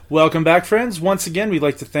Welcome back, friends. Once again, we'd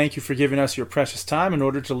like to thank you for giving us your precious time in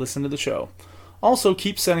order to listen to the show. Also,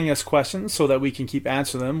 keep sending us questions so that we can keep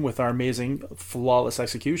answering them with our amazing, flawless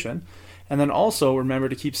execution. And then also, remember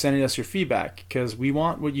to keep sending us your feedback, because we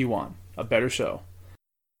want what you want, a better show.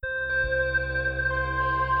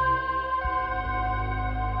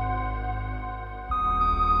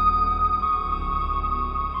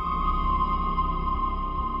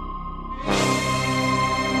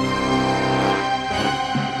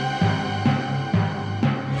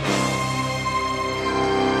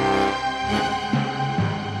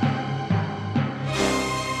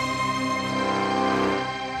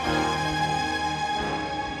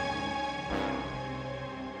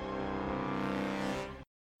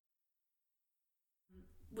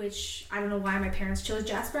 Which I don't know why my parents chose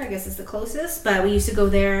Jasper. I guess it's the closest, but we used to go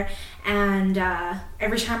there, and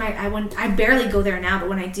every time I went, I barely go there now, but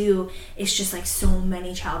when I do, it's just like so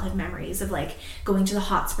many childhood memories of like going to the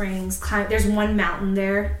hot springs. There's one mountain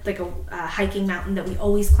there, like a hiking mountain that we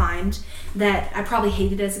always climbed that I probably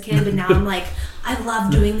hated as a kid, but now I'm like, I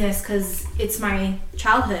love doing this because it's my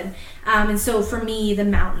childhood. And so for me, the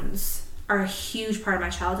mountains are a huge part of my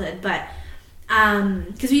childhood, but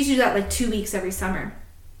because we used to do that like 2 weeks every summer.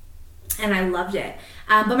 And I loved it.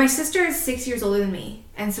 But my sister is 6 years older than me.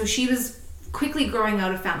 And so she was quickly growing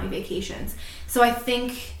out of family vacations. So I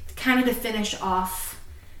think kind of to finish off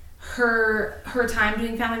her time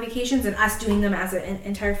doing family vacations and us doing them as an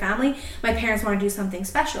entire family, my parents wanted to do something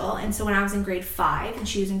special. And so when I was in grade 5 and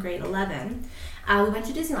she was in grade 11, we went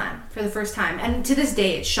to Disneyland for the first time. And to this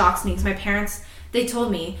day, it shocks me because my parents, they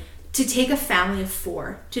told me to take a family of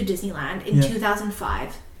 4 to Disneyland in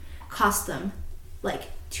 2005 cost them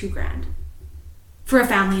like $2,000 for a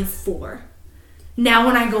family of 4. Now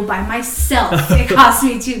when I go by myself, it costs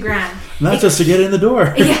me $2,000. Not just to get in the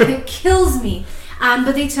door. Yeah, it kills me.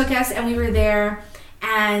 But they took us and we were there,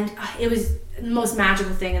 and it was the most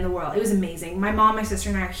magical thing in the world. It was amazing. My mom, my sister,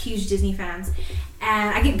 and I are huge Disney fans,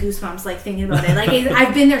 and I get goosebumps like thinking about it. Like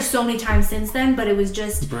I've been there so many times since then, but it was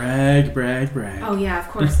just brag. Oh yeah, of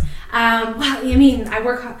course. Well, I mean, I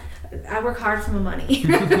work hard for my money.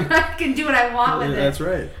 I can do what I want with it. That's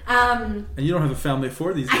right. And you don't have a family of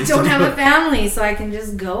 4 these days. I don't have a family, so I can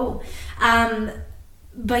just go.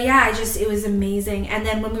 But yeah, it was amazing. And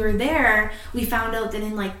then when we were there, we found out that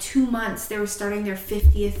in like 2 months, they were starting their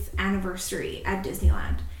 50th anniversary at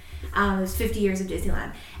Disneyland. It was 50 years of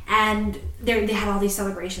Disneyland. And they had all these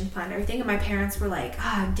celebrations planned and everything. And my parents were like,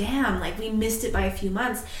 damn, like we missed it by a few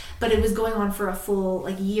months. But it was going on for a full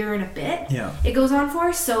like year and a bit. Yeah. It goes on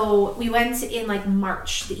for. So we went in like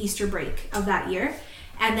March, the Easter break of that year.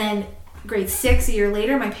 And then grade 6, a year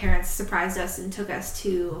later, my parents surprised us and took us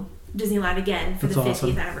to Disneyland again for the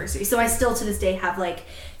 50th anniversary. So I still to this day have like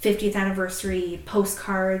 50th anniversary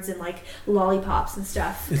postcards and like lollipops and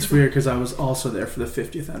stuff. It's weird because I was also there for the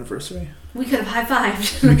 50th anniversary. We could have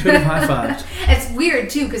high-fived. It's weird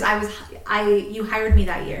too because you hired me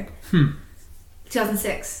that year.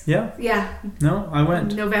 2006. Yeah? Yeah. No, I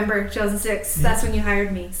went. November 2006. Yeah. That's when you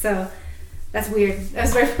hired me. So that's weird. That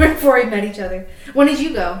was right before we met each other. When did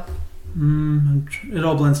you go? It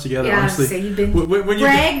all blends together, honestly. So you've been when you go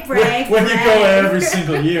every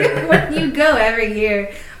single year. When you go every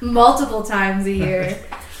year, multiple times a year,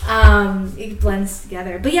 it blends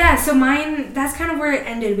together. But yeah, so mine, that's kind of where it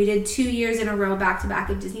ended. We did 2 years in a row back to back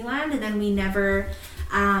at Disneyland, and then we never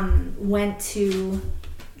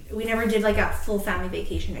we never did like a full family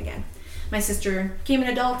vacation again. My sister became an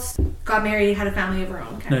adult, got married, had a family of her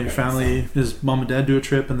own. Your family is mom and dad do a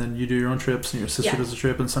trip, and then you do your own trips, and your sister does a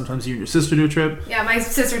trip, and sometimes you and your sister do a trip. Yeah, my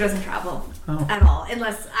sister doesn't travel at all,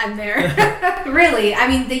 unless I'm there. Really. I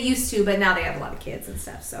mean, they used to, but now they have a lot of kids and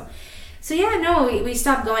stuff. So yeah, no, we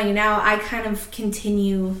stopped going, and now I kind of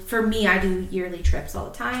continue. For me, I do yearly trips all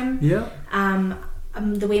the time. Yeah.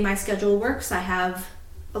 The way my schedule works, I have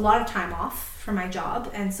a lot of time off for my job,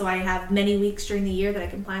 and so I have many weeks during the year that I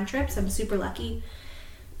can plan trips. I'm super lucky.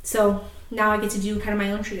 So now I get to do kind of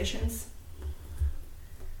my own traditions.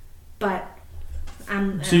 But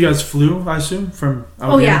so you guys flew, I assume, from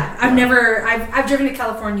out here? Yeah. I've driven to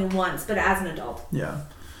California once, but as an adult. Yeah.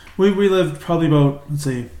 We lived probably about, let's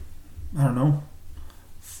say, I don't know,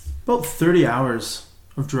 about 30 hours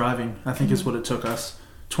of driving, I think is what it took us.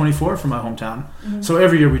 24 from my hometown. Mm-hmm. So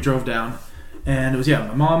every year we drove down. And it was,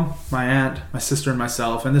 my mom, my aunt, my sister, and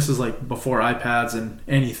myself. And this is like before iPads and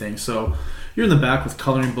anything. So you're in the back with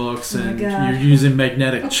coloring books and you're using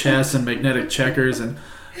magnetic chess and magnetic checkers. And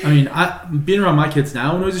I mean, being around my kids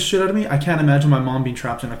now annoys the shit out of me. I can't imagine my mom being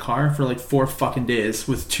trapped in a car for like 4 fucking days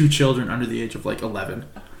with 2 children under the age of like 11.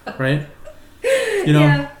 Right?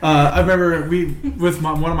 I remember with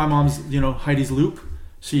one of my mom's, Heidi's Loop.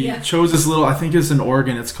 She chose this little, I think it's in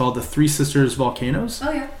Oregon, it's called the Three Sisters Volcanoes.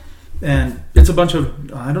 Oh, yeah. And it's a bunch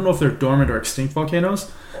of, I don't know if they're dormant or extinct volcanoes,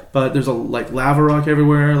 but there's a like lava rock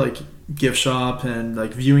everywhere, like gift shop and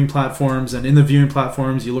like viewing platforms. And in the viewing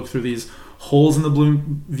platforms, you look through these holes in the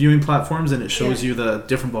viewing platforms, and it shows you the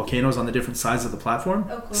different volcanoes on the different sides of the platform.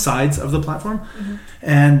 Oh, cool. Sides of the platform.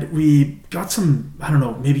 And we got some, I don't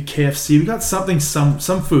know, maybe KFC. We got something, some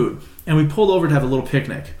food, and we pulled over to have a little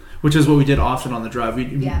picnic, which is what we did often on the drive.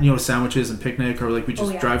 We, sandwiches and picnic, or like we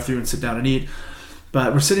just drive through and sit down and eat.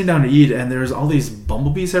 But we're sitting down to eat, and there's all these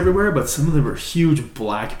bumblebees everywhere, but some of them were huge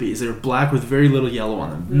black bees. They were black with very little yellow on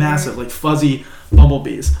them. Massive, like fuzzy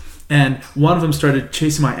bumblebees. And one of them started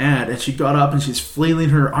chasing my aunt, and she got up and she's flailing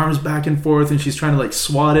her arms back and forth, and she's trying to like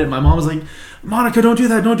swat it. And my mom was like, Monica, don't do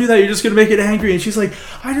that. You're just going to make it angry. And she's like,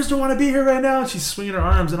 I just don't want to be here right now. And she's swinging her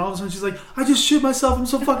arms, and all of a sudden she's like, I just shit myself. I'm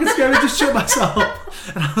so fucking scared. I just shit myself.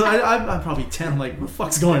 And I'm probably 10. I'm like, what the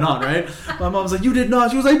fuck's going on, right? My mom's like, you did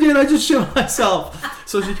not. She was like, I did. I just shit myself.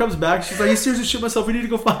 So she comes back. She's like, you seriously shit myself? We need to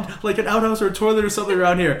go find like an outhouse or a toilet or something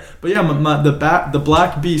around here. But yeah, the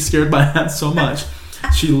black bee scared my aunt so much.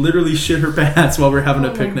 She literally shit her pants while we were having a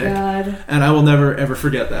picnic. God. And I will never, ever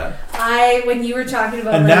forget that. When you were talking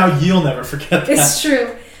about... And now you'll never forget that. It's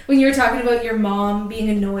true. When you were talking about your mom being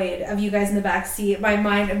annoyed of you guys in the back seat, my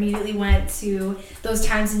mind immediately went to those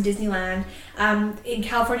times in Disneyland. In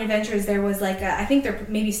California Adventures, there was like I think there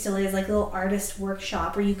maybe still is, like a little artist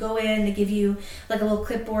workshop where you go in, they give you like a little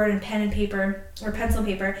clipboard and pen and paper, or pencil and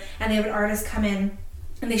paper, and they have an artist come in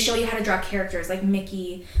and they show you how to draw characters like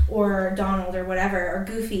Mickey or Donald or whatever, or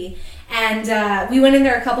Goofy. And we went in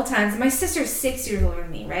there a couple times. My sister's 6 years older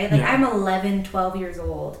than me, right? Like I'm 11, 12 years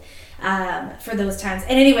old for those times.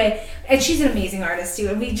 And anyway, and she's an amazing artist too.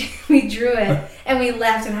 And we drew it and we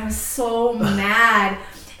left, and I was so mad.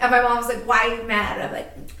 And my mom was like, why are you mad? I'm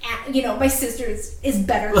like, my sister is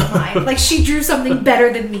better than mine. Like, she drew something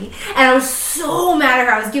better than me. And I was so mad at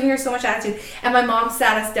her. I was giving her so much attitude. And my mom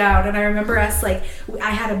sat us down. And I remember us, like, I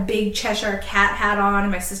had a big Cheshire Cat hat on.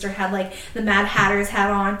 And my sister had, like, the Mad Hatter's hat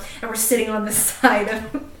on. And we're sitting on the side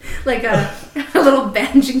of, like, a little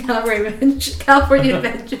bench in California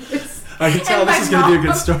Adventures. I can tell this is going to be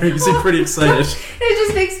a good story. You seem pretty excited. It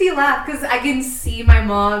just makes me laugh because I can see my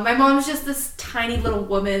mom. My mom's just this tiny little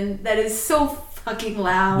woman that is so fucking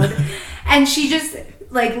loud. And she just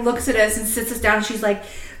like looks at us and sits us down, and she's like,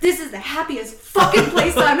 this is the happiest fucking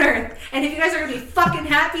place on earth. And if you guys are going to be fucking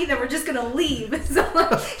happy, then we're just going to leave. So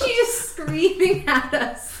like, she's just screaming at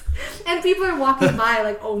us. And people are walking by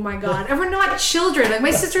like, oh my God. And we're not children. Like,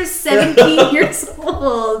 my sister is 17 years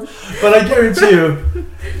old. But I guarantee you,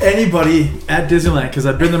 anybody at Disneyland, because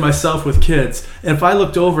I've been there myself with kids, and if I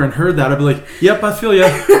looked over and heard that, I'd be like, yep, I feel ya.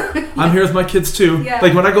 I'm here with my kids too. Yeah.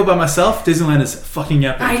 Like, when I go by myself, Disneyland is fucking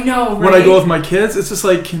epic. I know, right? When I go with my kids, it's just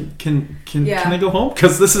like, can I go home?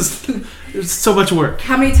 Because this is, there's so much work.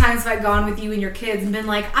 How many times have I gone with you and your kids and been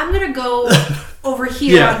like, I'm going to go over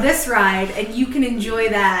here on this ride, and you can enjoy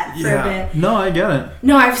that for a bit. No, I get it.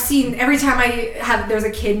 No, I've seen every time there's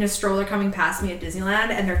a kid in a stroller coming past me at Disneyland,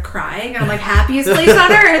 and they're crying. I'm like, happiest place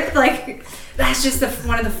on earth. Like, that's just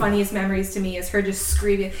one of the funniest memories to me, is her just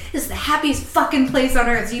screaming, this is the happiest fucking place on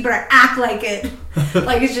earth, so you better act like it.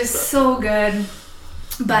 Like, it's just so good.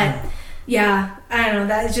 But yeah, I don't know,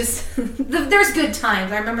 that is just there's good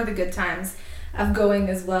times. I remember the good times of going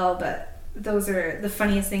as well, but those are the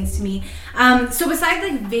funniest things to me. So besides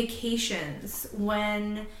like vacations,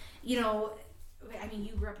 when you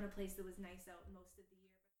grew up in a place that was nice out most of the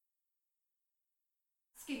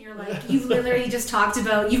year, and you're like, you literally just talked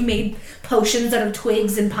about you've made potions out of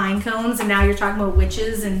twigs and pine cones, and now you're talking about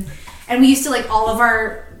witches, and we used to, like, all of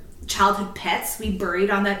our childhood pets we buried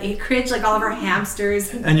on that acreage, like all of our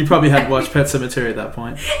hamsters, and you probably had watched Pet Sematary at that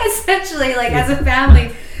point, essentially, like, as a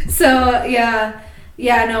family. So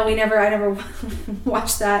no, I never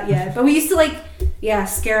watched that yet, but we used to, like,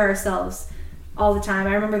 scare ourselves all the time.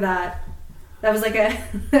 I remember that was like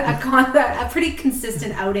a pretty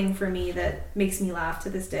consistent outing for me that makes me laugh to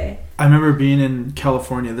this day. I remember being in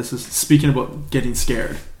California. This is speaking about getting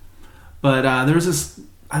scared, but there was this,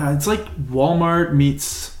 it's like Walmart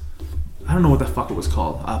meets, I don't know what the fuck it was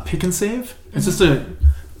called, Pick and Save. It's just a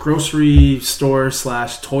grocery store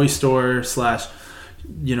 / toy store /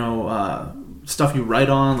 stuff you write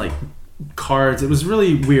on, like cards. It was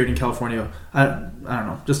really weird in California. I don't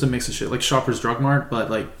know, just a mix of shit, like Shoppers Drug Mart,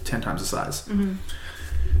 but like 10 times the size. Mm-hmm.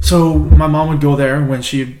 So my mom would go there when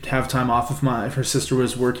she'd have time off if her sister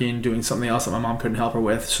was working doing something else that my mom couldn't help her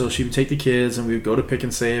with. So she would take the kids, and we would go to Pick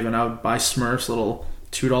and Save, and I would buy Smurfs, little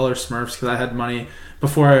 $2 Smurfs, because I had money.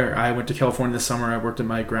 Before I went to California this summer, I worked at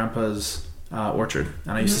my grandpa's orchard,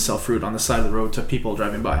 and I used to sell fruit on the side of the road to people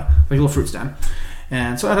driving by, like a little fruit stand.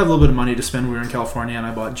 And so I had a little bit of money to spend. We were in California, and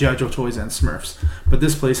I bought G.I. Joe toys and Smurfs. But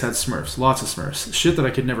this place had Smurfs, lots of Smurfs, shit that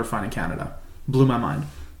I could never find in Canada. Blew my mind.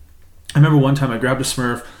 I remember one time I grabbed a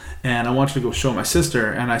Smurf, and I wanted to go show my sister,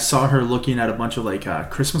 and I saw her looking at a bunch of like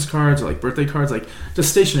Christmas cards or like birthday cards, like the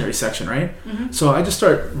stationery section, right? So I just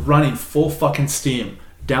start running full fucking steam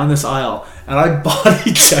down this aisle, and I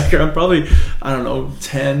body check her. I'm probably, I don't know,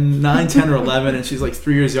 9, 10 or 11, and she's like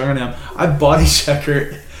 3 years younger than I am. I body check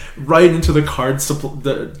her right into the card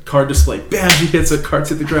display. Bam, she hits it, cards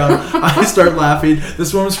hit the ground. I start laughing.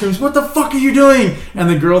 This woman screams, "What the fuck are you doing?" And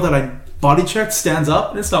the girl that I body checked stands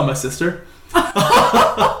up, and it's not my sister.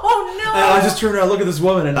 Oh no! And I just turn around, look at this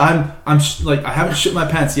woman, and I'm like, I haven't shit my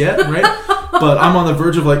pants yet, right? But I'm on the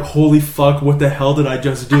verge of like, holy fuck, what the hell did I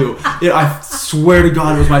just do? I swear to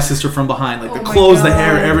God, it was my sister from behind, like the clothes, the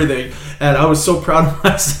hair, everything. And I was so proud of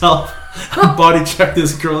myself. I body checked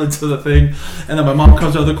this girl into the thing, and then my mom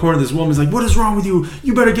comes out of the corner. This woman's like, "What is wrong with you?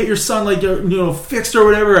 You better get your son like fixed or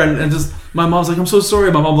whatever." And just my mom's like, "I'm so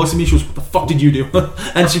sorry." My mom looks at me. She goes, "What the fuck did you do?"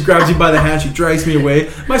 And she grabs me by the hand. She drags me away.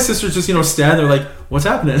 My sister's just standing there like, "What's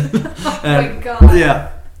happening?" And, my God. Yeah.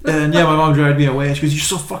 And yeah, my mom dragged me away, and she goes, "You're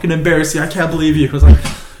so fucking embarrassing. I can't believe you." I was like,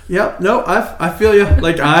 "Yep, no, I feel you.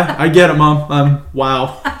 Like I get it, Mom.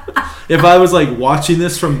 Wow." If I was like watching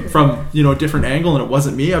this from a different angle and it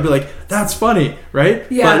wasn't me, I'd be like, "That's funny, right?"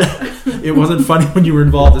 Yeah. But it wasn't funny when you were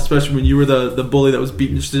involved, especially when you were the bully that was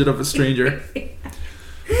beating the shit out of a stranger.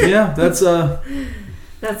 Yeah, that's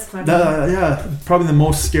funny. Yeah, probably the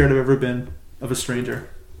most scared I've ever been of a stranger.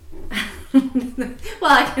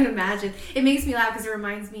 Well, I can imagine. It makes me laugh because it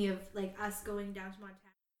reminds me of like us going down to Montana.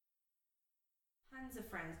 Tons of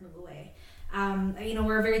friends move away.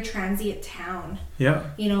 We're a very transient town. Yeah.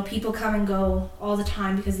 People come and go all the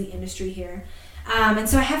time because of the industry here. And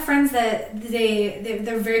so I have friends that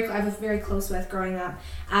I was very close with growing up,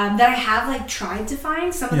 that I have like tried to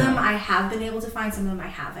find. Some of them I have been able to find, some of them I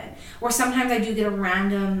haven't. Or sometimes I do get a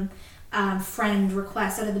random friend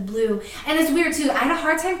request out of the blue. And it's weird too. I had a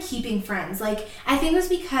hard time keeping friends. Like, I think it was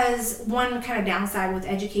because one kind of downside with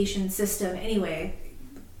education system anyway,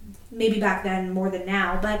 maybe back then more than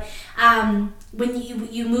now, but when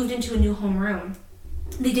you moved into a new homeroom,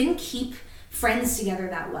 they didn't keep friends together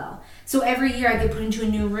that well. So every year I get put into a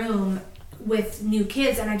new room with new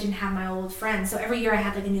kids, and I didn't have my old friends. So every year I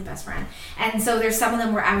had like a new best friend. And so there's some of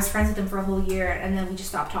them where I was friends with them for a whole year, and then we just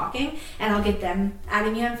stopped talking, and I'll get them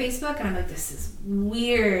adding me on Facebook, and I'm like, this is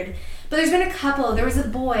weird. But there's been a couple. There was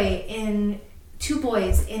two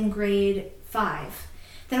boys in grade 5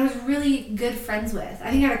 that I was really good friends with. I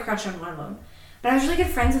think I had a crush on one of them. But I was really good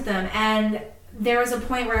friends with them. And there was a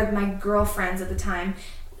point where my girlfriends at the time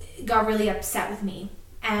got really upset with me.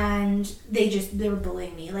 And they were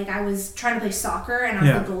bullying me. Like, I was trying to play soccer, and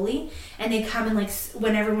I was the goalie. And they'd come and, like,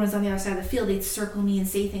 when everyone was on the other side of the field, they'd circle me and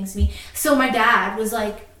say things to me. So my dad was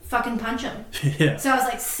like, fucking punch him. Yeah. So I was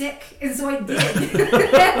like, sick. And so I did.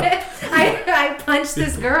 I punched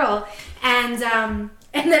this girl. And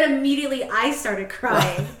then immediately I started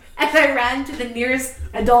crying. And I ran to the nearest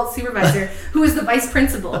adult supervisor, who was the vice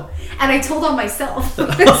principal. And I told on myself. So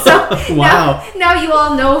wow. Now you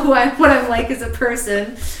all know what I'm like as a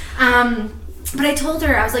person. But I told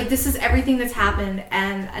her, I was like, this is everything that's happened.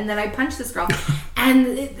 And then I punched this girl.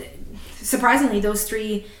 And surprisingly, those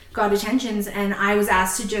 3 got detentions. And I was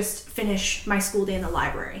asked to just finish my school day in the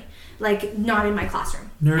library. Like, not in my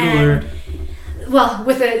classroom. Nerd alert. Well,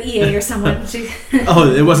 with an EA or someone.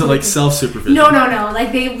 Oh, it wasn't like self-supervision. No.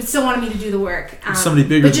 Like, they still wanted me to do the work. Somebody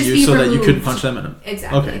bigger than you so that you couldn't punch them in them.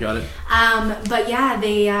 Exactly. Okay, got it. But yeah,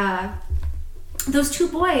 they... those 2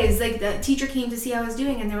 boys, like, the teacher came to see how I was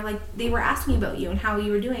doing, and they were asking me about you and how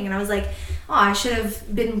you were doing, and I was like, oh, I should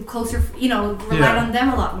have been closer, relied on them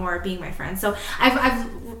a lot more, being my friend. So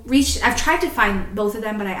I've tried to find both of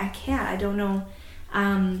them, but I can't. I don't know.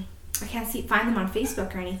 I can't find them on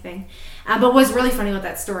Facebook or anything. But what's really funny about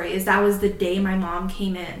that story is that was the day my mom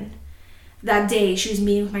came in. That day, she was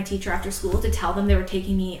meeting with my teacher after school to tell them they were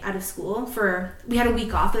taking me out of school we had a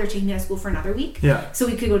week off, but they were taking me out of school for another week. Yeah. So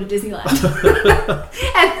we could go to Disneyland.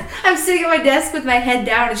 And I'm sitting at my desk with my head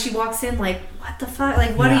down, and she walks in like, what the fuck?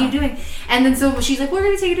 Like, what are you doing? And then so she's like, we're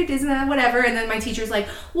going to take you to Disneyland, whatever. And then my teacher's like,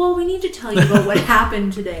 well, we need to tell you about what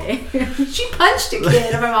happened today. She punched a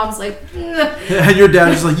kid, and my mom's like, and your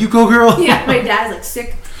dad is like, you go, girl. Yeah, my dad's like,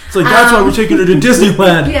 sick. It's like, that's why we're taking her to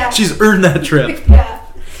Disneyland. Yeah. She's earned that trip. Yeah.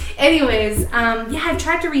 Anyways, I've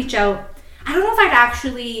tried to reach out. I don't know if I'd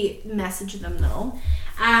actually message them, though.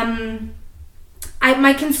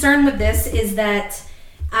 My concern with this is that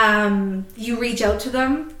you reach out to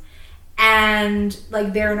them, and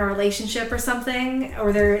like they're in a relationship or something,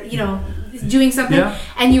 or they're, you know, doing something,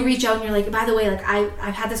 and you reach out and you're like, by the way, like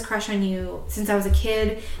I've had this crush on you since I was a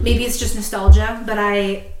kid. Maybe it's just nostalgia, but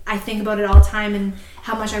I think about it all the time and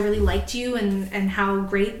how much I really liked you and how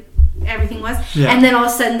great everything was. And then all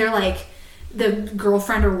of a sudden they're like, the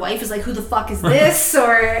girlfriend or wife is like, who the fuck is this?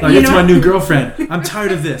 Or like, it's my new girlfriend. I'm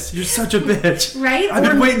tired of this. You're such a bitch. Right? I've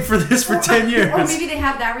been waiting for this for 10 years. Or maybe they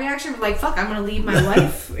have that reaction, like, fuck, I'm going to leave my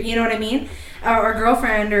wife. You know what I mean? Or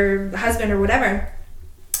girlfriend or husband or whatever.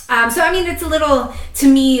 So, I mean, it's a little,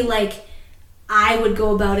 to me, like, I would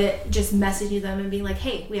go about it just messaging them and being like,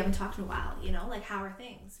 hey, we haven't talked in a while. You know, like, how are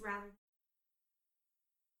things? Rather,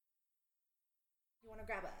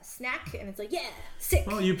 grab a snack and it's like, yeah, sick.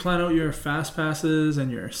 Well, you plan out your fast passes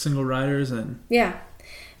and your single riders and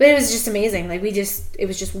but it was just amazing. Like it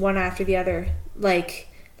was just one after the other, like,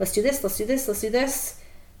 let's do this, let's do this, let's do this.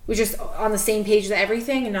 We're just on the same page with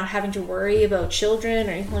everything and not having to worry about children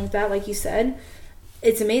or anything like that. Like you said,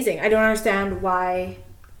 it's amazing. I don't understand why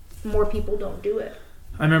more people don't do it.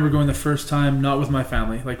 I remember going the first time, not with my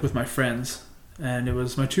family, like with my friends. And it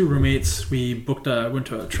was my two roommates. We went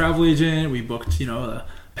to a travel agent. We booked, you know, a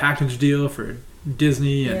package deal for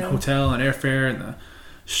Disney and hotel and airfare and the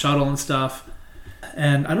shuttle and stuff.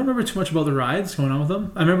 And I don't remember too much about the rides going on with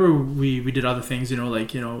them. I remember we did other things, you know,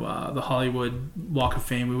 like, you know, the Hollywood Walk of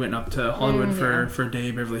Fame. We went up to Hollywood for a day,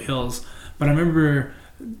 Beverly Hills. But I remember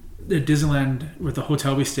at Disneyland with the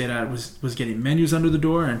hotel we stayed at was getting menus under the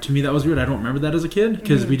door, and to me that was weird. I don't remember that as a kid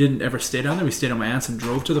because we didn't ever stay down there. We stayed on my aunt's and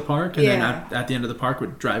drove to the park, and then at the end of the park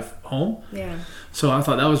would drive home. So I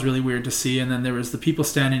thought that was really weird to see. And then there was the people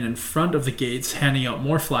standing in front of the gates handing out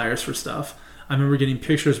more flyers for stuff. I remember getting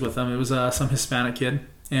pictures with them. It was some Hispanic kid,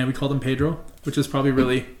 and we called him Pedro, which is probably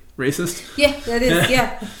really racist. Yeah, that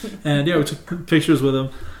is. And we took pictures with him.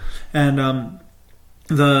 And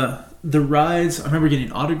the rides, I remember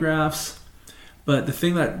getting autographs, but the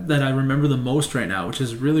thing that I remember the most right now, which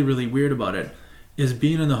is really, really weird about it, is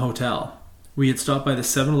being in the hotel. We had stopped by the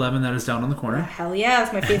 7-Eleven that is down on the corner. Oh, hell yeah,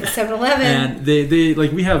 it's my favorite 7-Eleven. And they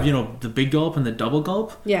like, we have, you know, the big gulp and the double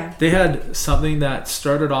gulp. Yeah. They had something that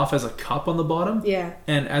started off as a cup on the bottom. Yeah.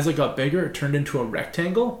 And as it got bigger, it turned into a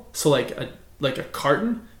rectangle. So like a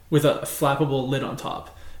carton with a flappable lid on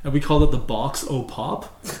top. And we called it the box O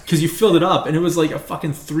pop because you filled it up and it was like a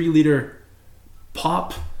fucking 3-liter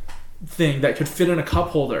pop thing that could fit in a cup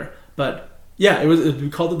holder. But yeah, we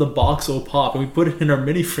called it the box O pop, and we put it in our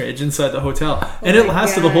mini fridge inside the hotel, and it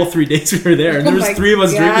lasted the whole 3 days we were there. And there was 3 of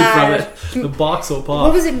us drinking from it. The box O pop.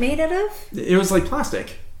 What was it made out of? It was like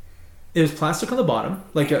plastic. It was plastic on the bottom,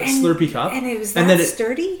 like a Slurpee cup. And it was that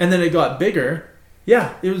sturdy. And then it got bigger.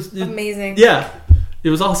 Yeah, it was amazing. Yeah. It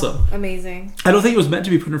was awesome. Amazing. I don't think it was meant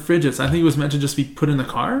to be put in fridges. I think it was meant to just be put in the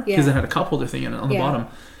car because it had a cup holder thing in it on the bottom.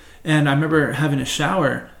 And I remember having a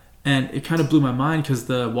shower, and it kind of blew my mind because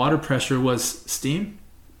the water pressure was steam.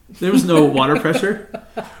 There was no water pressure.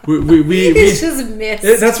 It's just mist.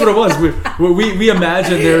 That's what it was. We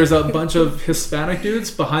imagined there was a bunch of Hispanic dudes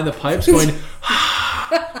behind the pipes going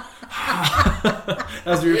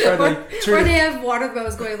as we were trying to like turn. Or they have water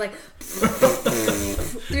bows going like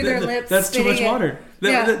through their lips. That's too much water.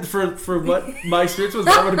 For what my experience was,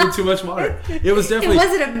 that would have been too much water. It was definitely. It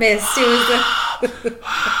wasn't a mist. It was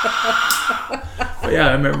Yeah,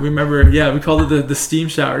 I remember. Yeah, we called it the steam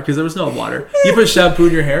shower because there was no water. You put shampoo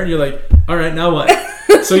in your hair and you're like, all right, now what?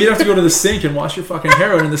 So you'd have to go to the sink and wash your fucking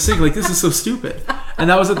hair out in the sink. Like, this is so stupid. And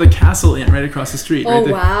that was at the Castle Inn right across the street. Oh, right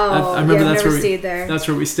there. wow. I remember that's where we stayed there. That's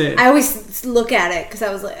where we stayed. I always look at it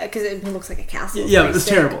because it looks like a castle. Yeah, it was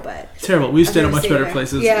terrible. Terrible. We've stayed at much better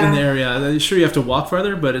places in the area. Sure, you have to walk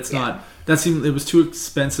farther, but it's not. It was too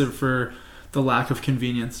expensive for the lack of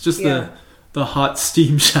convenience. Just the hot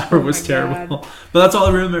steam shower was terrible. God. But that's all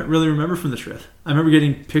I really remember from the trip. I remember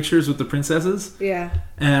getting pictures with the princesses. Yeah.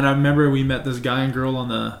 And I remember we met this guy and girl on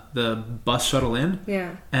the bus shuttle in.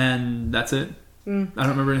 Yeah. And that's it. I don't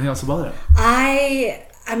remember anything else about it.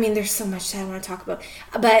 I mean, there's so much that I want to talk about.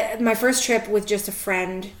 But my first trip with just a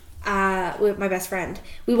friend, with my best friend,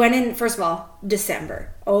 we went in, first of all,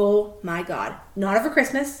 December. Oh my God. Not over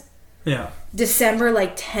Christmas. Yeah. December,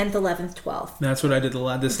 like 10th, 11th, 12th. That's what I did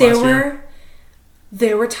last year.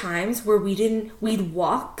 There were times where we'd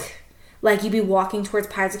walk, like you'd be walking towards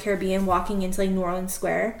Pirates of the Caribbean, walking into like New Orleans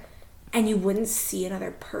Square, and you wouldn't see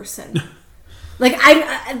another person. Like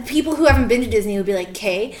people who haven't been to Disney would be like,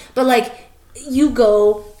 okay, but like you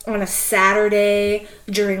go on a Saturday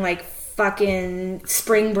during like fucking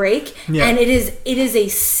spring break, Yeah. and it is a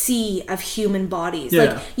sea of human bodies. Yeah.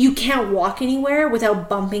 Like, you can't walk anywhere without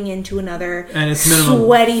bumping into another And it's minimum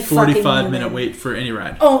sweaty fucking 45-minute human. wait for any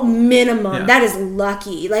ride. Oh, minimum. Yeah. That is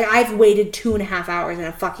lucky. Like, I've waited 2.5 hours in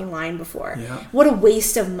a fucking line before. Yeah. What a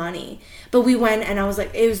waste of money. But we went, and I was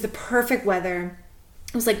like, it was the perfect weather.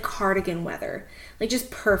 It was like cardigan weather, like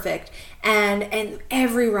just perfect. And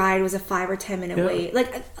every ride was a 5 or 10 minute wait.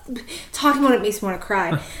 Like, talking about it makes me want to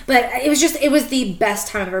cry. But it was the best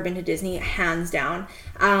time I've ever been to Disney, hands down.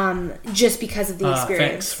 Just because of the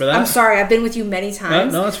experience. Thanks for that. I'm sorry, I've been with you many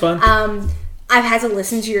times. No, it's fun. I've had to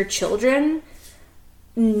listen to your children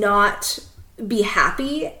not be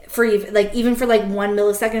happy for even for 1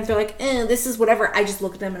 millisecond. If they're like, this is whatever, I just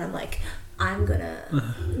look at them and I'm like, I'm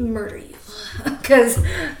gonna murder you. Because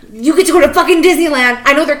you get to go to fucking Disneyland.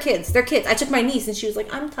 I know they're kids. I took my niece and she was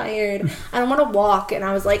like, I'm tired. I don't want to walk. And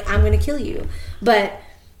I was like, I'm going to kill you. But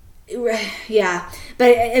yeah. But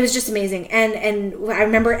it was just amazing. And I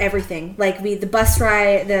remember everything. Like, the bus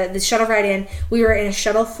ride, the shuttle ride in, we were in a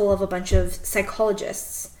shuttle full of a bunch of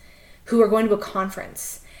psychologists who were going to a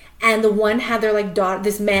conference. And the one had their daughter,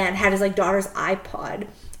 this man had his daughter's iPod.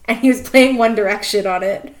 And he was playing One Direction on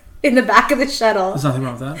it. In the back of the shuttle. There's nothing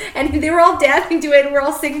wrong with that. And they were all dancing to it and we're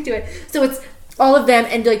all singing to it. So it's all of them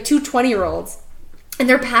and 2 20-year-olds. And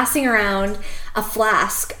they're passing around a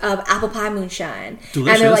flask of apple pie moonshine.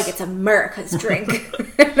 Delicious. And they're like, it's America's drink.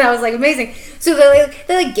 And I was like, amazing. So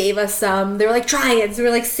they gave us some. They were like, try it. So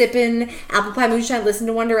we were sipping apple pie moonshine, listening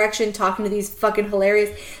to One Direction, talking to these fucking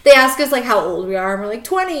hilarious. They asked us how old we are. And we're like,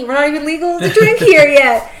 20. We're not even legal to drink here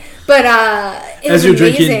yet. But it as was you're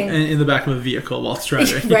amazing. drinking in the back of a vehicle while it's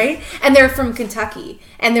driving, right? And they're from Kentucky,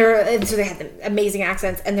 and so they had the amazing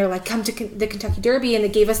accents, and they're like, come to the Kentucky Derby, and they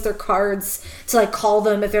gave us their cards to call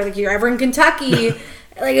them if they're like, you're ever in Kentucky. It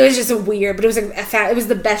was just weird, but it was it was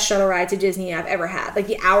the best shuttle ride to Disney I've ever had.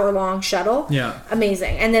 The hour-long shuttle,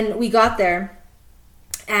 amazing. And then we got there,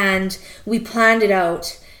 and we planned it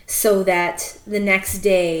out so that the next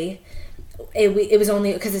day. It was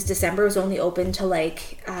only, because it's December, it was only open to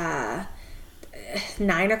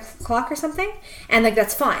 9 o'clock or something, and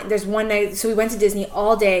that's fine. There's one night, so we went to Disney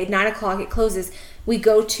all day. 9 o'clock it closes. We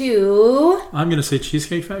go to, I'm gonna say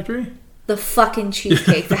Cheesecake Factory. The fucking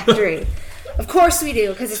Cheesecake Factory. Of course we do,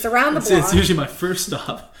 because it's around the block. It's usually my first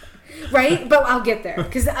stop. Right, but I'll get there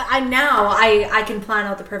because I can plan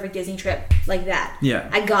out the perfect Disney trip like that. Yeah,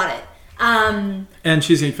 I got it. And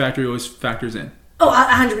Cheesecake Factory always factors in. Oh,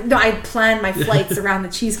 100. No, I plan my flights around the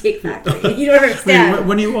Cheesecake Factory. You don't understand. Wait,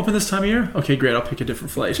 when do you open this time of year? Okay, great. I'll pick a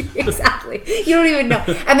different flight. Exactly. You don't even know.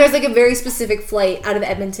 And there's a very specific flight out of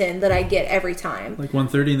Edmonton that I get every time.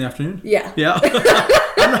 1:30 in the afternoon? Yeah. Yeah.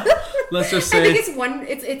 Let's just say. I think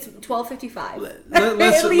it's 12:55.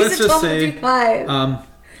 Let's just say. 12:55.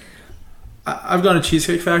 I've gone to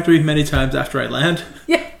Cheesecake Factory many times after I land.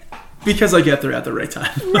 Yeah. Because I get there at the right time.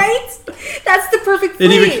 Right? That's the perfect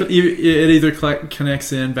flight. It either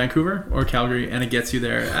connects in Vancouver or Calgary, and it gets you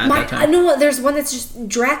there at that time. No, there's one that's just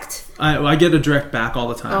direct. I get a direct back all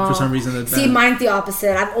the time for some reason. See, mine's the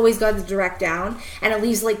opposite. I've always got the direct down, and it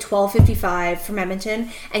leaves 12:55 from Edmonton,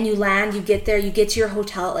 and you land, you get there, you get to your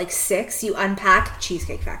hotel at 6, you unpack,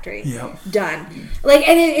 Cheesecake Factory. Yep. Done.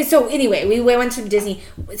 So anyway, we went to Disney.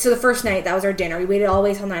 So the first night, that was our dinner. We waited all the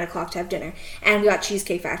way till 9 o'clock to have dinner, and we got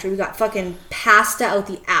Cheesecake Factory. We got fucking pasta out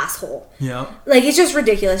the asshole. Yeah. It's just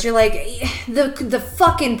ridiculous. You're the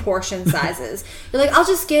fucking portion sizes. You're I'll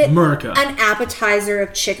just get an appetizer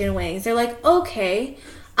of chicken wings. They're okay,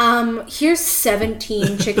 here's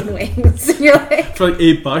 17 chicken wings. And you're for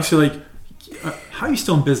 $8, you're how are you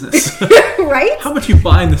still in business? Right? How much are you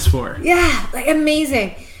buying this for? Yeah,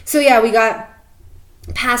 amazing. So yeah, we got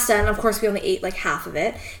pasta, and of course we only ate half of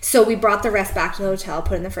it, so we brought the rest back to the hotel,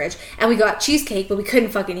 put it in the fridge, and we got cheesecake, but we couldn't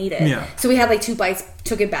fucking eat it. Yeah. So we had 2 bites,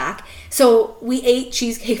 took it back. So we ate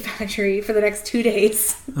Cheesecake Factory for the next 2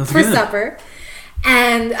 days for supper.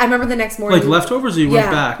 And I remember the next morning, leftovers, or you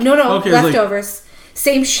went back? No, okay, leftovers.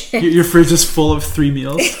 Same shit. Your fridge is full of 3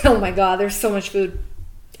 meals. Oh my god, there's so much food.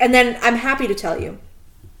 And then I'm happy to tell you,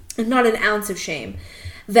 and not an ounce of shame,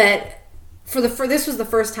 that for this was the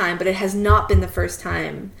first time, but it has not been the first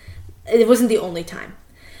time. It wasn't the only time.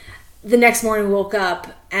 The next morning we woke up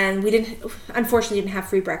and we unfortunately didn't have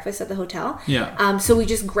free breakfast at the hotel. Yeah. So we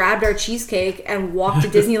just grabbed our cheesecake and walked to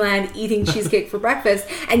Disneyland eating cheesecake for breakfast.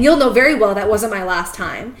 And you'll know very well that wasn't my last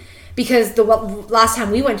time, because the last time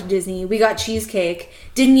we went to Disney, we got cheesecake,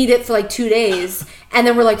 didn't eat it for 2 days, and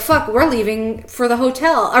then we're fuck, we're leaving for the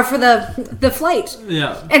hotel or for the flight.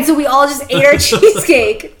 Yeah. And so we all just ate our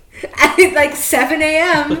cheesecake at 7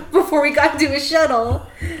 a.m. before we got into a shuttle.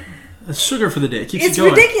 It's sugar for the day. Keeps It's you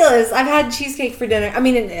going. ridiculous. I've had cheesecake for dinner. I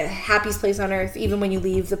mean, happiest place on earth, even when you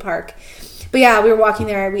leave the park. But yeah, we were walking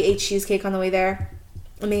there. We ate cheesecake on the way there.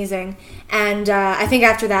 Amazing. And I think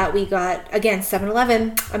after that, we got, again,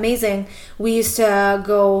 7-Eleven. Amazing. We used to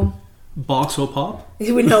go... Box of pop?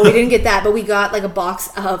 No, we didn't get that, but we got like a box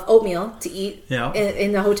of oatmeal to eat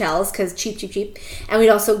in the hotels because cheap. And we'd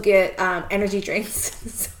also get energy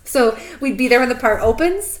drinks. So we'd be there when the park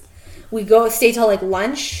opens. We go stay till like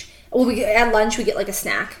lunch. Well, at lunch we get like a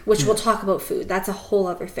snack, which we'll talk about food. That's a whole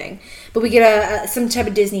other thing. But we get some type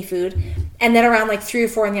of Disney food, and then around like 3 or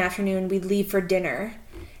 4 in the afternoon, we'd leave for dinner,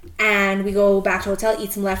 and we go back to the hotel,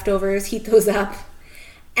 eat some leftovers, heat those up,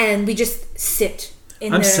 and we just sit.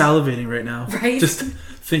 I'm salivating right now. Right? Just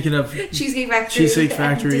thinking of Cheesecake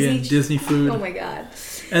Factory and Disney food. Oh my god.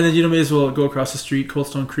 And then, may as well go across the street, Cold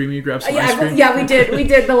Stone Creamery, grab some ice cream. Yeah, we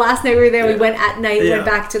did. The last night we were there, we went at night, went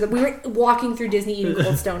back to we were walking through Disney eating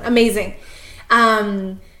Cold Stone. Amazing.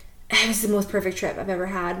 It was the most perfect trip I've ever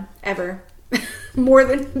had, ever. More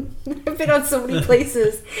than I've been on so many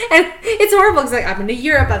places, and it's horrible because like I've been to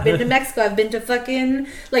Europe, I've been to Mexico, I've been to fucking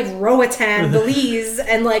like Roatan, Belize,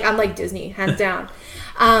 and like I'm like Disney hands down.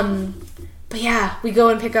 But yeah, we go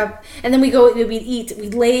and pick up, and then we'd eat.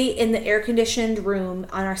 We'd lay in the air conditioned room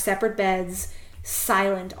on our separate beds,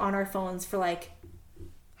 silent on our phones for like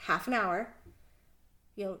half an hour.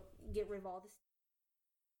 Get rid of all this.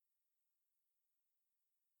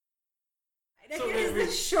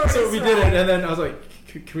 So we did it, and then I was like,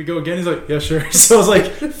 "Can we go again?" He's like, "Yeah, sure." So it was like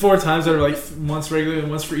 4 times that were like once regularly and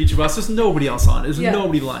once for each of us. There's nobody else on it. There's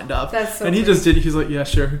nobody lined up. That's so and he just did it. He's like, "Yeah,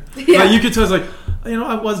 sure." Yeah. You could tell. I was like,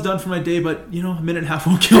 I was done for my day, but a minute and a half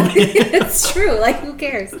won't kill me. It's true. Like, who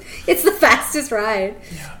cares? It's the fastest ride.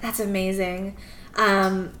 Yeah. That's amazing.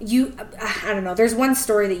 I don't know. There's one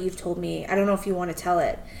story that you've told me. I don't know if you want to tell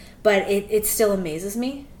it, but it still amazes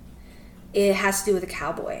me. It has to do with a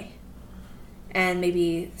cowboy. And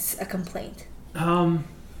maybe a complaint.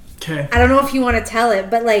 Okay. I don't know if you want to tell it,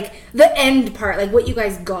 but like the end part, like what you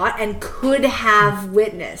guys got and could have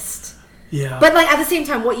witnessed. Yeah. But like at the same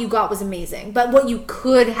time, what you got was amazing. But what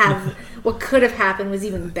could have happened was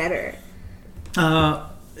even better.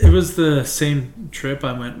 It was the same trip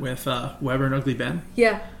I went with Weber and Ugly Ben.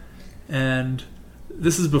 Yeah. And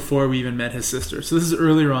this is before we even met his sister. So this is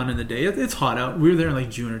earlier on in the day. It's hot out. We were there in like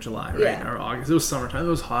June or July, right? Yeah. Or August. It was summertime. It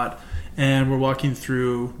was hot. And we're walking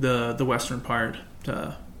through the western part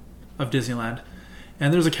of Disneyland.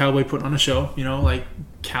 And there's a cowboy putting on a show, like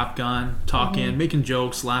cap gun, talking, making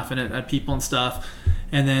jokes, laughing at people and stuff.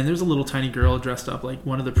 And then there's a little tiny girl dressed up like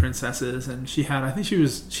one of the princesses. And she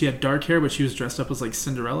had dark hair, but she was dressed up as like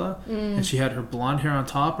Cinderella. And she had her blonde hair on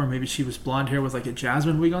top, or maybe she was blonde hair with like a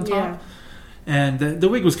jasmine wig on top. Yeah. And the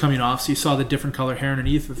wig was coming off, so you saw the different color hair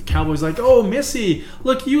underneath. The cowboy's like, "Oh, Missy,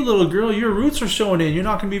 look, you little girl, your roots are showing in. You're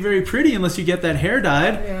not going to be very pretty unless you get that hair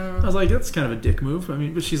dyed." Yeah. I was like, that's kind of a dick move. I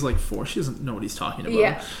mean, but she's like 4. She doesn't know what he's talking about.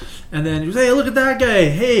 Yeah. And then he was, "Hey, look at that guy.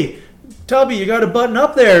 Hey, Tubby, you got a button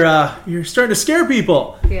up there. You're starting to scare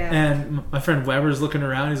people." Yeah. And my friend Weber's looking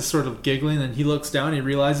around. He's sort of giggling, and he looks down and he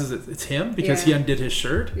realizes it's him because he undid his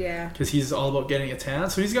shirt. Yeah. Because he's all about getting a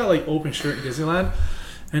tan. So he's got like open shirt in Disneyland.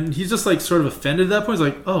 And he's just like sort of offended at that point. He's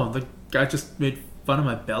like, "Oh, the guy just made fun of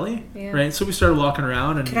my belly," right? So we started walking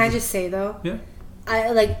around. And can I just say though? Yeah.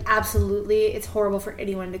 I like absolutely. It's horrible for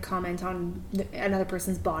anyone to comment on another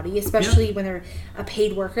person's body, especially when they're a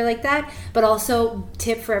paid worker like that. But also,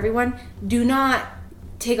 tip for everyone: do not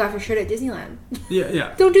take off your shirt at Disneyland.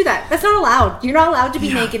 Yeah. Don't do that. That's not allowed. You're not allowed to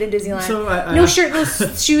be naked in Disneyland. So no shirt, no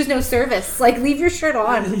shoes, no service. Like, leave your shirt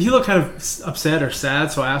on. He looked kind of upset or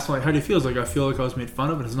sad, so I asked him, like, "How do you feel?" He's like, "I feel like I was made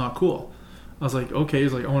fun of, and it's not cool." I was like, "Okay."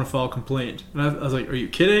 He's like, "I want to file a complaint." And I was like, "Are you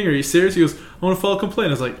kidding? Are you serious?" He goes, "I want to file a complaint."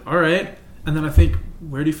 I was like, "All right." And then I think,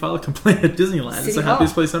 where do you file a complaint at Disneyland? City it's the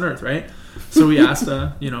happiest place on earth, right? So we asked,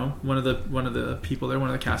 one of the people there, one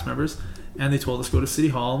of the cast members, and they told us go to City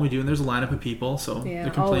Hall, and we do, and there's a lineup of people, so they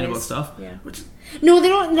complain about stuff. Yeah. No, they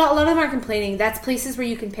don't. No, a lot of them aren't complaining. That's places where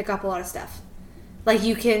you can pick up a lot of stuff. Like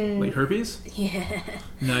you can, like herpes. Yeah.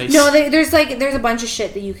 Nice. No, there's a bunch of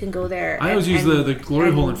shit that you can go there. I always use the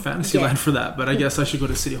gloryhole in Fantasyland for that, but I guess I should go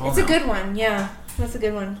to City Hall. It's a good one. Yeah, that's a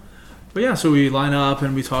good one. But yeah, so we line up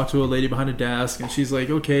and we talk to a lady behind a desk, and she's like,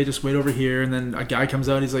 "Okay, just wait over here." And then a guy comes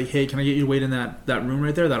out. He's like, "Hey, can I get you to wait in that room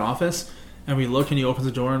right there, that office?" And we look, and he opens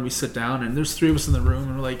the door, and we sit down, and there's 3 of us in the room,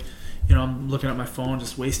 and we're like, I'm looking at my phone,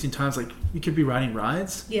 just wasting time. It's like, we could be riding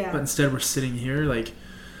rides, but instead we're sitting here, like.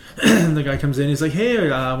 And the guy comes in, he's like,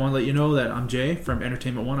 "Hey, I want to let you know that I'm Jay from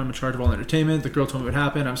Entertainment One. I'm in charge of all entertainment. The girl told me what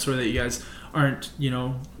happened. I'm sorry that you guys aren't,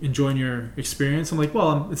 enjoying your experience." I'm like,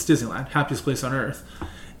 "Well, it's Disneyland, happiest place on earth."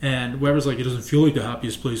 And Weber's like, it doesn't feel like the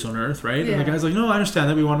happiest place on earth, right? Yeah. And the guy's like, no, I understand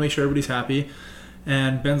that. We want to make sure everybody's happy.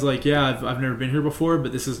 And Ben's like, yeah, I've never been here before,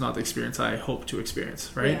 but this is not the experience I hope to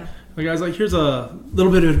experience, right? Yeah. The guy's like, here's a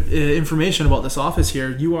little bit of information about this office here.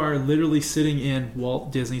 You are literally sitting in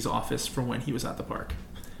Walt Disney's office from when he was at the park.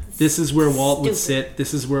 This is where Walt would sit.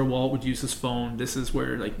 This is where Walt would use his phone. This is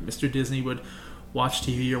where like Mr. Disney would watch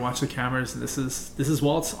TV or watch the cameras. And this is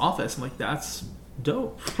Walt's office. I'm like, that's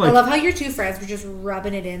dope. Like, I love how your two friends were just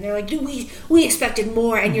rubbing it in. They're like, dude, we expected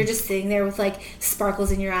more, and you're just sitting there with like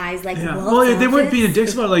sparkles in your eyes, like, yeah. Well, they weren't being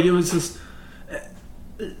dicks about it. Like, it was just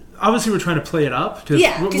obviously we're trying to play it up because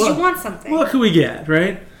you want something. What could we get,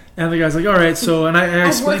 right? And the guy's like, all right, so, and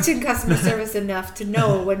I've worked in customer service enough to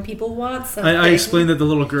know when people want something. I explained that the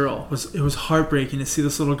little girl it was heartbreaking to see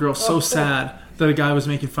this little girl so sad that a guy was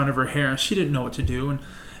making fun of her hair and she didn't know what to do.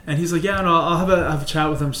 And he's like, yeah, and I'll have a chat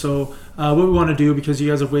with him. So what we want to do, because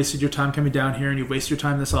you guys have wasted your time coming down here and you've wasted your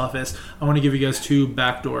time in this office, I want to give you guys 2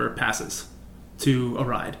 backdoor passes to a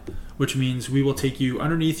ride, which means we will take you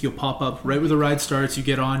underneath. You'll pop up right where the ride starts. You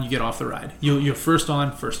get on, you get off the ride. You're first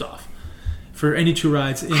on, first off. For any 2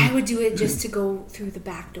 rides. I would do it just to go through the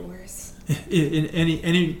back doors. In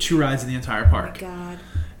any 2 rides in the entire park. Oh, my God.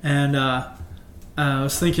 And I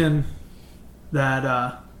was thinking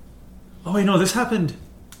that, this happened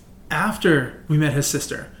after we met his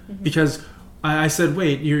sister. Mm-hmm. Because I said,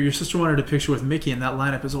 wait, your sister wanted a picture with Mickey, and that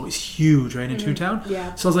lineup is always huge, right, in Toontown?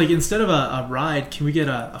 Yeah. So I was like, instead of a ride, can we get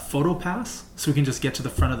a photo pass so we can just get to the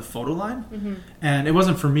front of the photo line? Mm-hmm. And it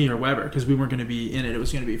wasn't for me or Weber, because we weren't going to be in it. It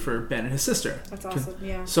was going to be for Ben and his sister. That's awesome,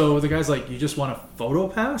 yeah. So the guy's like, you just want a photo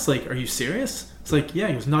pass? Like, are you serious? It's like, yeah,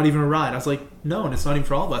 it was not even a ride. I was like, no, and it's not even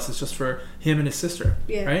for all of us. It's just for him and his sister,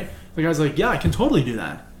 right? The guy's like, yeah, I can totally do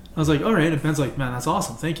that. I was like, all right. And Ben's like, man, that's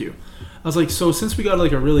awesome. Thank you. I was like, so since we got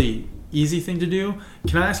like a really easy thing to do,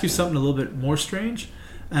 can I ask you something a little bit more strange?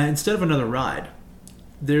 Instead of another ride,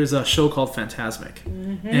 there's a show called Fantasmic,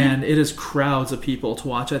 and it is crowds of people to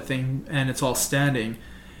watch that thing, and it's all standing,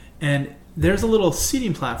 and there's a little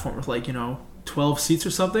seating platform with 12 seats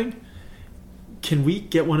or something. Can we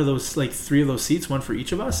get one of those, like 3 of those seats, one for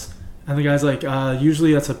each of us? And the guy's like,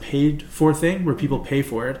 usually that's a paid for thing where people pay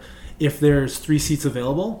for it. If there's 3 seats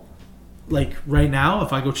available, like right now,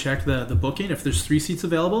 if I go check the booking, if there's 3 seats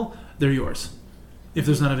available, they're yours. If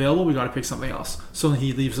there's none available, we got to pick something else. So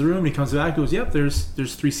he leaves the room and he comes back, goes, yep, there's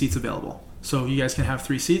 3 seats available. So you guys can have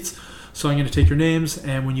 3 seats. So I'm going to take your names,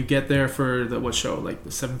 and when you get there for what show, like the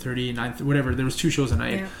 7:30, 9:30, whatever, there was 2 shows a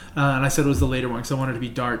night. Yeah. And I said it was the later one because I wanted it to be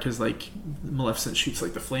dark because like Maleficent shoots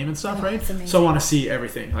like the flame and stuff, right? So I want to see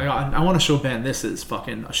everything. I want to show Ben, this is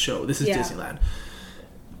fucking a show. This is Disneyland.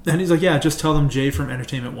 And he's like, yeah, just tell them Jay from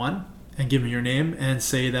Entertainment One and give me your name and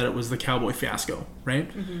say that it was the Cowboy Fiasco, right?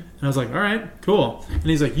 Mm-hmm. And I was like, all right, cool. And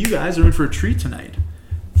he's like, you guys are in for a treat tonight.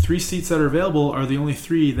 3 seats that are available are the only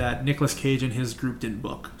 3 that Nicolas Cage and his group didn't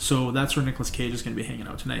book. So that's where Nicolas Cage is going to be hanging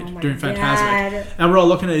out tonight during Fantasmic. And we're all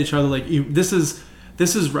looking at each other like, this is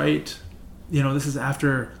right. This is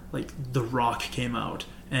after like The Rock came out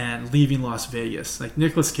and Leaving Las Vegas. Like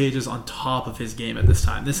Nicolas Cage is on top of his game at this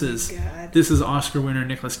time. This is Oscar winner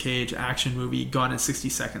Nicolas Cage action movie Gone in 60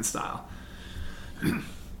 Seconds style.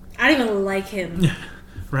 I don't even like him.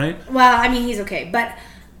 Right? Well, I mean, he's okay, but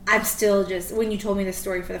I'm still just, when you told me this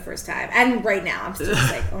story for the first time, and right now, I'm still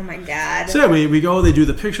just like, oh my God. So yeah, we go, they do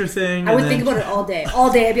the picture thing. I would think about it all day.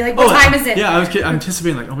 All day, I'd be like, what time is it? Yeah, I'm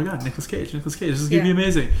anticipating like, oh my God, Nicolas Cage, this is going to be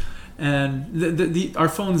amazing. And our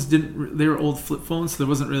phones they were old flip phones, so there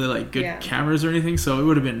wasn't really like good cameras or anything, so it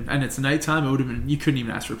would have been, and it's nighttime, it would have been, you couldn't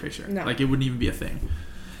even ask for a picture. No. Like it wouldn't even be a thing.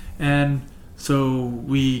 And so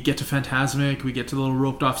we get to Fantasmic, we get to the little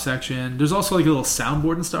roped off section. There's also like a little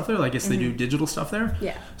soundboard and stuff there. I guess they do digital stuff there.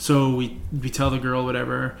 Yeah. So we tell the girl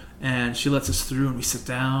whatever, and she lets us through, and we sit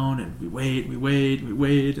down, and we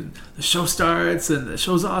wait, and the show starts, and the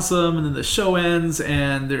show's awesome, and then the show ends,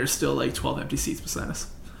 and there's still like 12 empty seats beside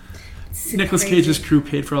us. Nicolas Cage's crew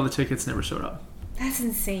paid for all the tickets, never showed up. That's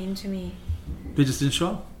insane to me. They just didn't show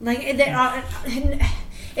up? Like, it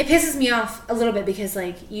pisses me off a little bit because,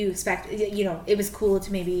 like, you expect, it was cool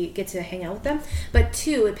to maybe get to hang out with them. But,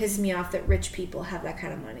 2, it pisses me off that rich people have that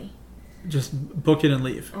kind of money. Just book it and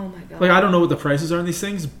leave. Oh, my God. Like, I don't know what the prices are on these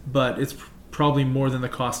things, but it's probably more than the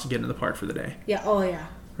cost to get into the park for the day. Yeah, oh, yeah.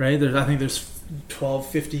 Right? I think there's 12,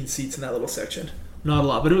 15 seats in that little section. Not a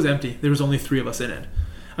lot, but it was empty. There was only 3 of us in it.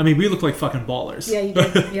 I mean, we looked like fucking ballers. Yeah, you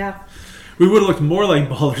did. Yeah. We would have looked more like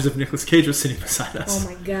ballers if Nicolas Cage was sitting beside us. Oh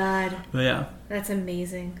my God. But yeah. That's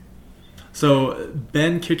amazing. So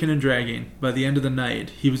Ben kicking and dragging. By the end of the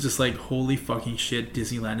night, he was just like, holy fucking shit,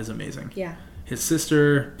 Disneyland is amazing. Yeah. His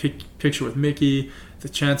sister, picture with Mickey, the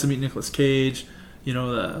chance to meet Nicolas Cage,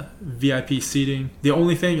 the VIP seating. The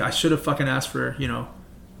only thing I should have fucking asked for,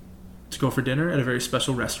 to go for dinner at a very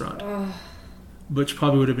special restaurant. Which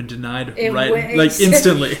probably would have been denied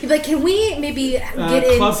instantly. Like, can we maybe get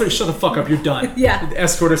in? Club 30, shut the fuck up, you're done. Yeah.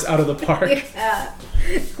 Escort us out of the park. Yeah.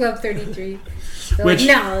 Club 33. Which,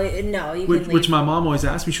 no, you can leave. Which my mom always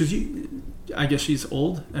asked me, she goes, I guess she's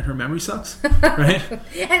old and her memory sucks, right?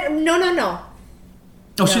 And no.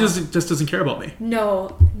 Oh, she doesn't care about me.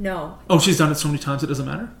 No. Oh, she's done it so many times it doesn't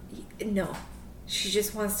matter? No. She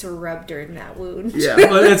just wants to rub dirt in that wound. Yeah,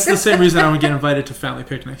 but it's the same reason I don't get invited to family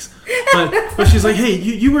picnics. But she's like, hey,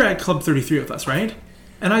 you were at Club 33 with us, right?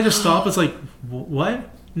 And I just stop. It's like, what?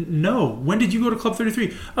 No. When did you go to Club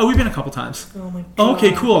 33? Oh, we've been a couple times. Oh, my God.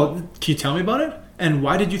 Okay, cool. Can you tell me about it? And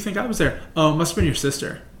why did you think I was there? Oh, it must have been your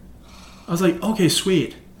sister. I was like, okay,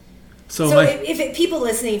 sweet. So if people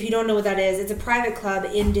listening, if you don't know what that is, it's a private club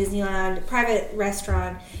in Disneyland, private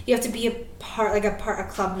restaurant. You have to be a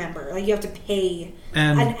club member. Like, you have to pay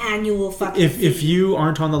an annual fucking fee. If you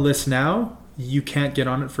aren't on the list now, you can't get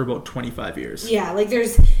on it for about 25 years. Yeah, like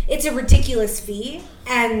it's a ridiculous fee,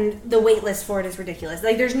 and the wait list for it is ridiculous.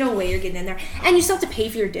 Like, there's no way you're getting in there, and you still have to pay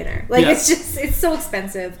for your dinner. Like, it's so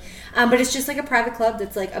expensive. But it's just like a private club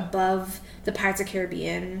that's like above the Pirates of the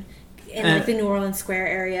Caribbean in like the New Orleans Square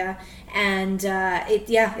area, and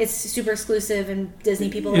it's super exclusive, and Disney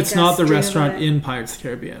people. It's not the restaurant in Pirates of the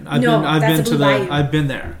Caribbean. I've been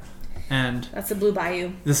there, and that's the Blue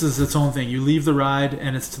Bayou. This is its own thing. You leave the ride,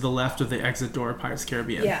 and it's to the left of the exit door of Pirates of the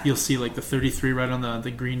Caribbean. Yeah. You'll see like the 33 right on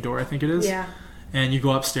the green door, I think it is. Yeah. And you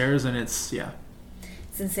go upstairs, and it's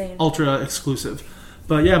insane, ultra exclusive.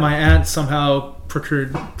 But yeah, my aunt somehow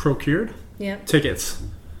procured tickets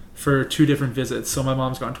for 2 different visits, so my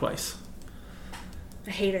mom's gone twice. I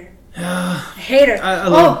hate her. I hate her.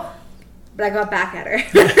 But I got back at her.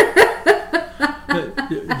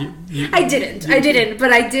 I didn't.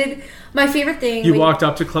 But I did. My favorite thing. You walked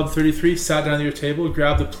up to Club 33, sat down at your table,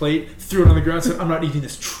 grabbed the plate, threw it on the ground, and said, I'm not eating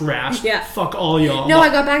this trash. Yeah. Fuck all y'all. No, I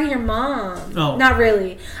got back at your mom. Oh. Not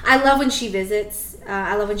really. I love when she visits.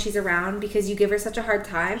 I love when she's around because you give her such a hard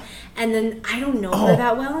time. And then I don't know her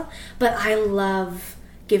that well, but I love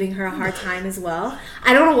giving her a hard time as well.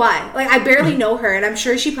 I don't know why. Like, I barely know her, and I'm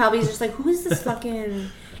sure she probably is just like, who is this fucking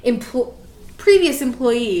previous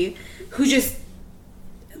employee who just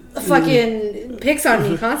fucking picks on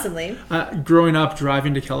me constantly. Growing up,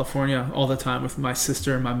 driving to California all the time with my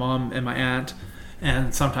sister, my mom, and my aunt,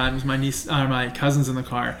 and sometimes my niece, my cousins in the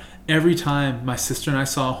car. Every time my sister and I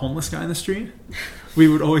saw a homeless guy in the street, we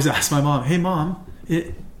would always ask my mom, "Hey, Mom,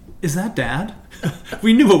 is that Dad?"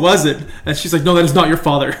 We knew it wasn't, and she's like, "No, that is not your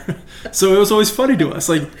father." So it was always funny to us.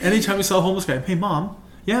 Like, anytime we saw a homeless guy, "Hey, Mom,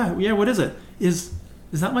 yeah, what is it? Is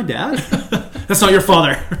that my dad?" "That's not your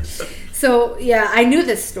father." So yeah, I knew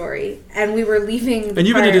this story, and we were leaving. And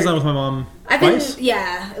you've been to Disneyland with my mom twice?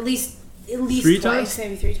 At least 3 twice, times?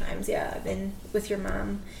 maybe 3 times. Yeah, I've been with your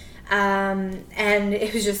mom. And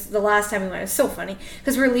it was just the last time we went. It was so funny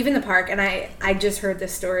because we were leaving the park, and I just heard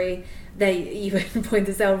this story that you would point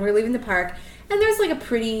this out. We were leaving the park, and there's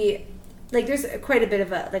there's quite a bit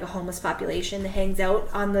of a homeless population that hangs out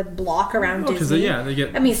on the block around Disney. They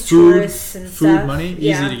get it's food, tourists and stuff. Money,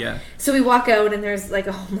 easy to get. So we walk out, and there's like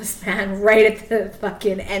a homeless man right at the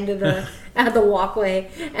fucking end of the walkway,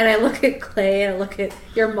 and I look at Clay, and I look at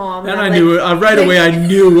your mom, and I knew it right away. I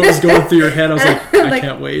knew what was going through your head. I was like, I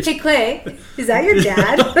can't wait. "Hey, Clay, is that your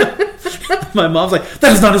dad?" My mom's like,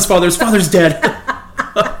 "That is not his father. His father's dead."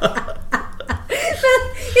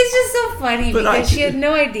 It's just so funny because she had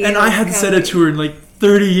no idea. And I hadn't said it to her in like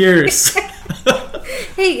 30 years.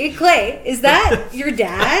 Hey, Clay, is that your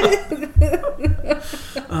dad?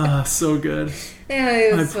 So good. Yeah,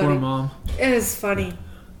 it was My funny. poor mom. It was funny.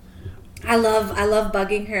 I love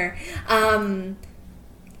bugging her.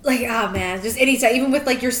 Just anytime, even with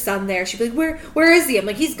like your son there, she'd be like, "Where is he?" I'm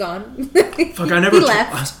like, "He's gone." Fuck, I never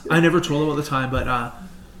left. I never told him all the time, but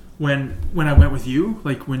when I went with you,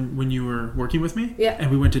 like when you were working with me,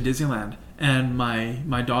 and we went to Disneyland, and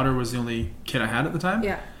my daughter was the only kid I had at the time,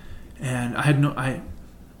 and I had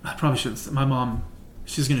I probably shouldn't. My mom,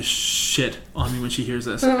 she's gonna shit on me when she hears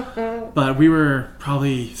this, but we were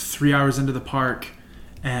probably 3 hours into the park,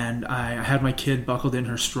 and I had my kid buckled in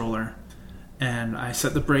her stroller, and I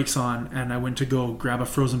set the brakes on, and I went to go grab a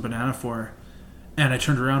frozen banana for her, and I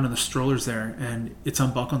turned around and the stroller's there, and it's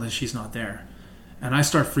unbuckled and she's not there. And I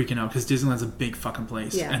start freaking out because Disneyland's a big fucking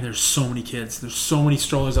place. Yeah. And there's so many kids. There's so many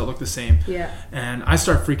strollers that look the same. Yeah. And I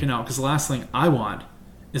start freaking out because the last thing I want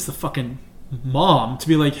is the fucking mom to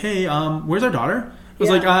be like, "Hey, where's our daughter?" was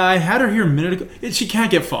like, I had her here a minute ago. She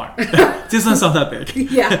can't get far. Disneyland's not that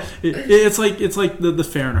big. Yeah. It's like the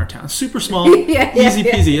fair in our town. Super small, easy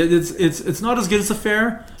peasy. It's not as good as the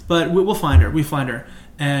fair, but we'll find her. We find her.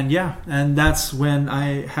 And and that's when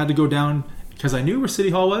I had to go down, because I knew where City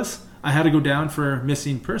Hall was. I had to go down for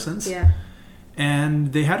missing persons. Yeah.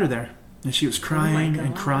 And they had her there. And she was crying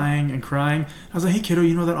and crying and crying. I was like, hey, kiddo,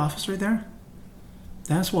 you know that office right there?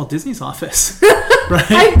 That's Walt Disney's office.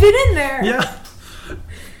 Right? I've been in there. Yeah.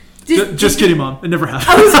 Just kidding, Mom. It never happened.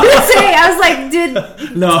 I was going to say, I was like,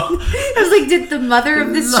 did the mother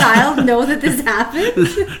of this child know that this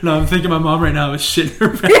happened? No, I'm thinking my mom right now is shitting her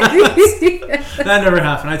pants. That never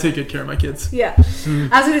happened. I take good care of my kids. Yeah. I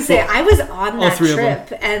was going to say, I was on that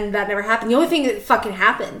trip, and that never happened. The only thing that fucking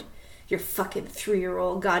happened, your fucking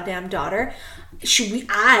 3-year-old goddamn daughter,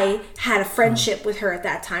 I had a friendship with her at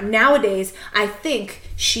that time. Nowadays, I think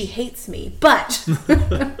she hates me. But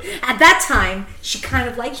at that time, she kind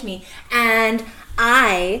of liked me. And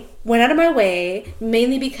I went out of my way,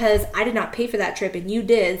 mainly because I did not pay for that trip and you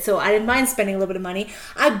did, so I didn't mind spending a little bit of money.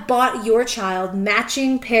 I bought your child a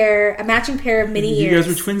matching pair of mini ears. You guys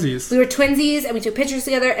were twinsies. We were twinsies, and we took pictures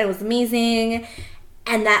together, and it was amazing.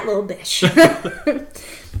 And that little bitch,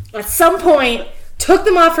 at some point, took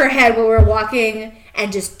them off her head while we were walking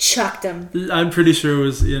and just chucked them. I'm pretty sure it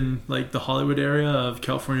was in like the Hollywood area of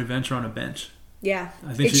California Adventure on a bench. Yeah.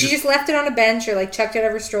 I think she just left it on a bench or like chucked it out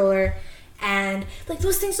of her stroller. And like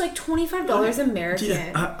those things are like $25 American.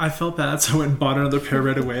 Yeah, I felt bad, so I went and bought another pair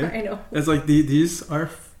right away. I know. It's like, these are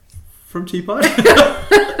from Teapot.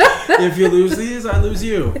 If you lose these, I lose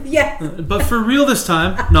you. Yeah. But for real this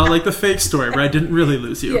time, not like the fake story where I didn't really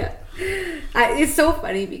lose you. Yeah. It's so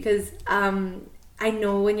funny because I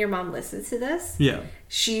know when your mom listens to this,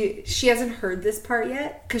 she hasn't heard this part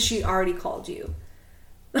yet because she already called you.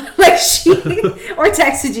 Like or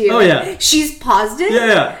texted you. Oh yeah. She's paused it.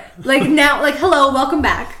 Yeah. Like now, like hello, welcome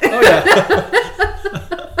back. Oh yeah.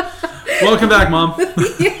 Welcome back, Mom.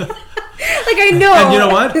 Yeah. Like I know. And you know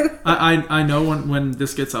what? I know when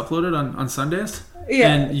this gets uploaded on Sundays.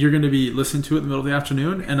 Yeah. And you're going to be listening to it in the middle of the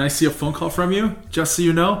afternoon, and I see a phone call from you. Just so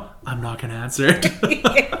you know, I'm not going to answer it. Because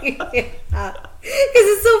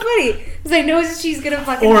it's so funny. Because I know she's going to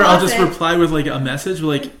fucking. Or I'll just reply with like a message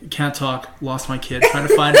like, can't talk, lost my kid, trying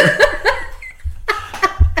to find her.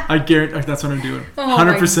 I guarantee that's what I'm doing. 100%.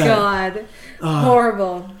 Oh my god.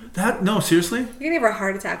 Horrible. No, seriously? You're going to have a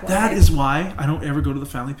heart attack one That day. is why I don't ever go to the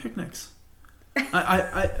family picnics.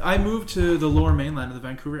 I moved to the lower mainland of the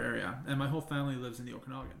Vancouver area, and my whole family lives in the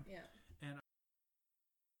Okanagan. Yeah. And